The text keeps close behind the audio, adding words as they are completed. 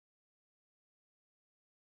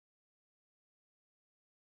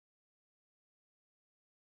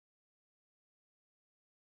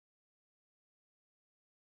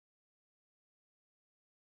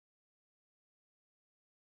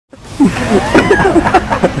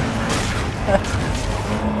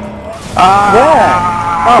Where?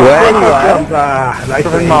 Oh, Where? anywhere. Nice to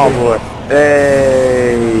Marlborough.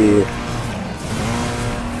 Hey.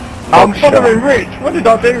 I'm following Rich. What did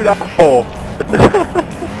I do that for?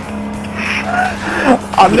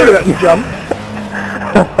 I knew that jump.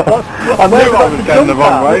 I knew I was going the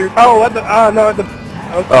wrong way. Oh, no, at the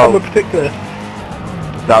somewhere particular.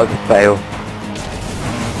 That was a fail.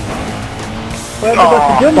 Where did I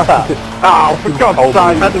jump at? Oh, for God's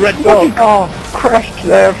sake. At the red dot. Oh, crashed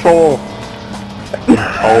there for.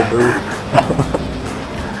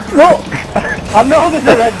 Look! I know there's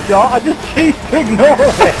a red dot, I just choose to ignore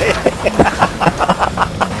it.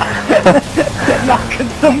 Now can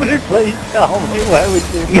somebody please tell me where we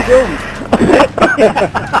should jump?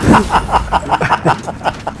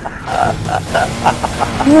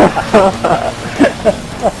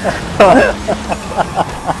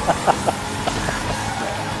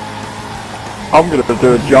 I'm gonna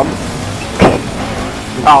do a jump.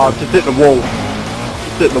 Oh, just hit the wall.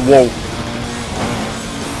 Just hit the wall.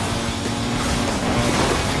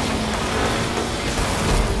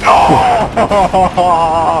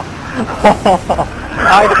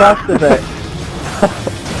 I crashed a bit.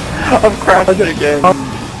 I've crashed again.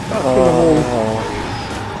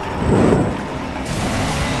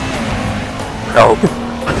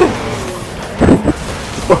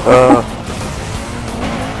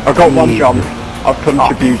 I got one jump. I've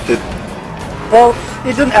contributed. Well,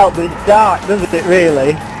 it doesn't help that it's dark, does it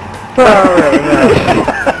really?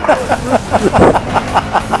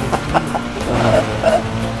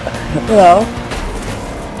 Well.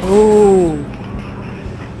 Ooh.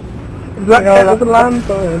 Is that the land?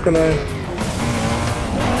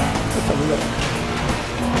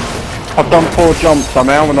 I've done 4 jumps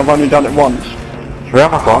somehow and I've only done it once. Where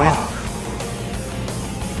am I going?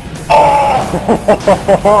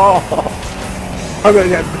 I'm gonna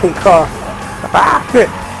get a different car. Ah, shit!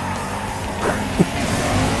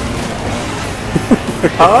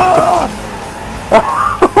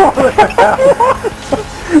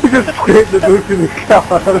 You just scraped the boot in the car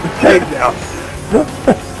out of the tank now.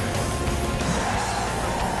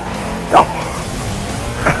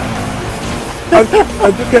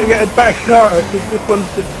 I'm just gonna get a back car. This one's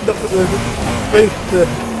just not the space to...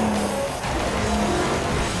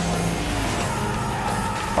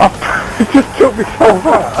 It just took me so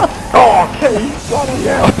far. Oh, Kiez, bloody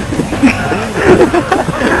hell.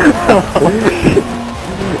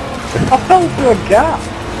 I fell through a gap.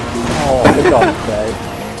 Oh, for God's sake.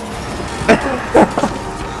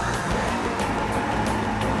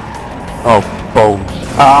 Oh, bones.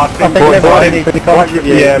 I think everybody needs to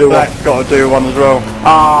contribute. Yeah, Black's got to do one as well.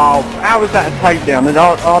 Oh, how was that a takedown? And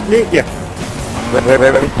I'll mute you. Wait,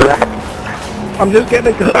 Black. I'm just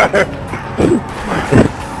getting a car.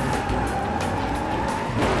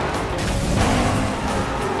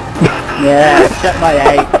 Yeah, check my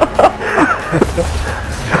 8.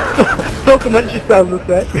 Don't commence yourself a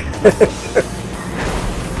sec.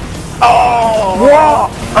 Oh!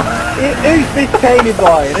 What? Who's this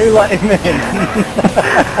Painyboi and who let him in?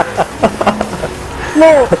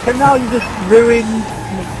 Look, and now you just ruined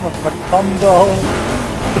my combo.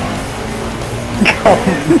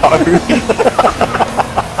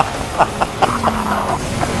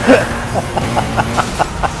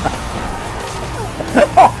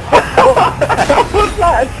 Was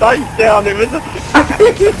that a takedown? It was a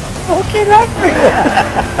Fucking everywhere.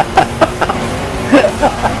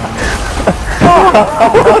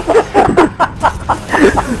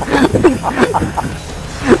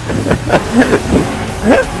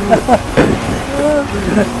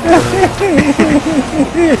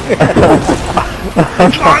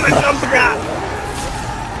 I'm trying to jump around.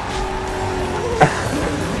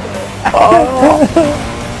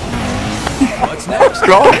 What's next?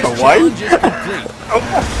 Drive This away. challenge is complete. Oh,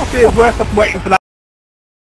 it's worth waiting for that.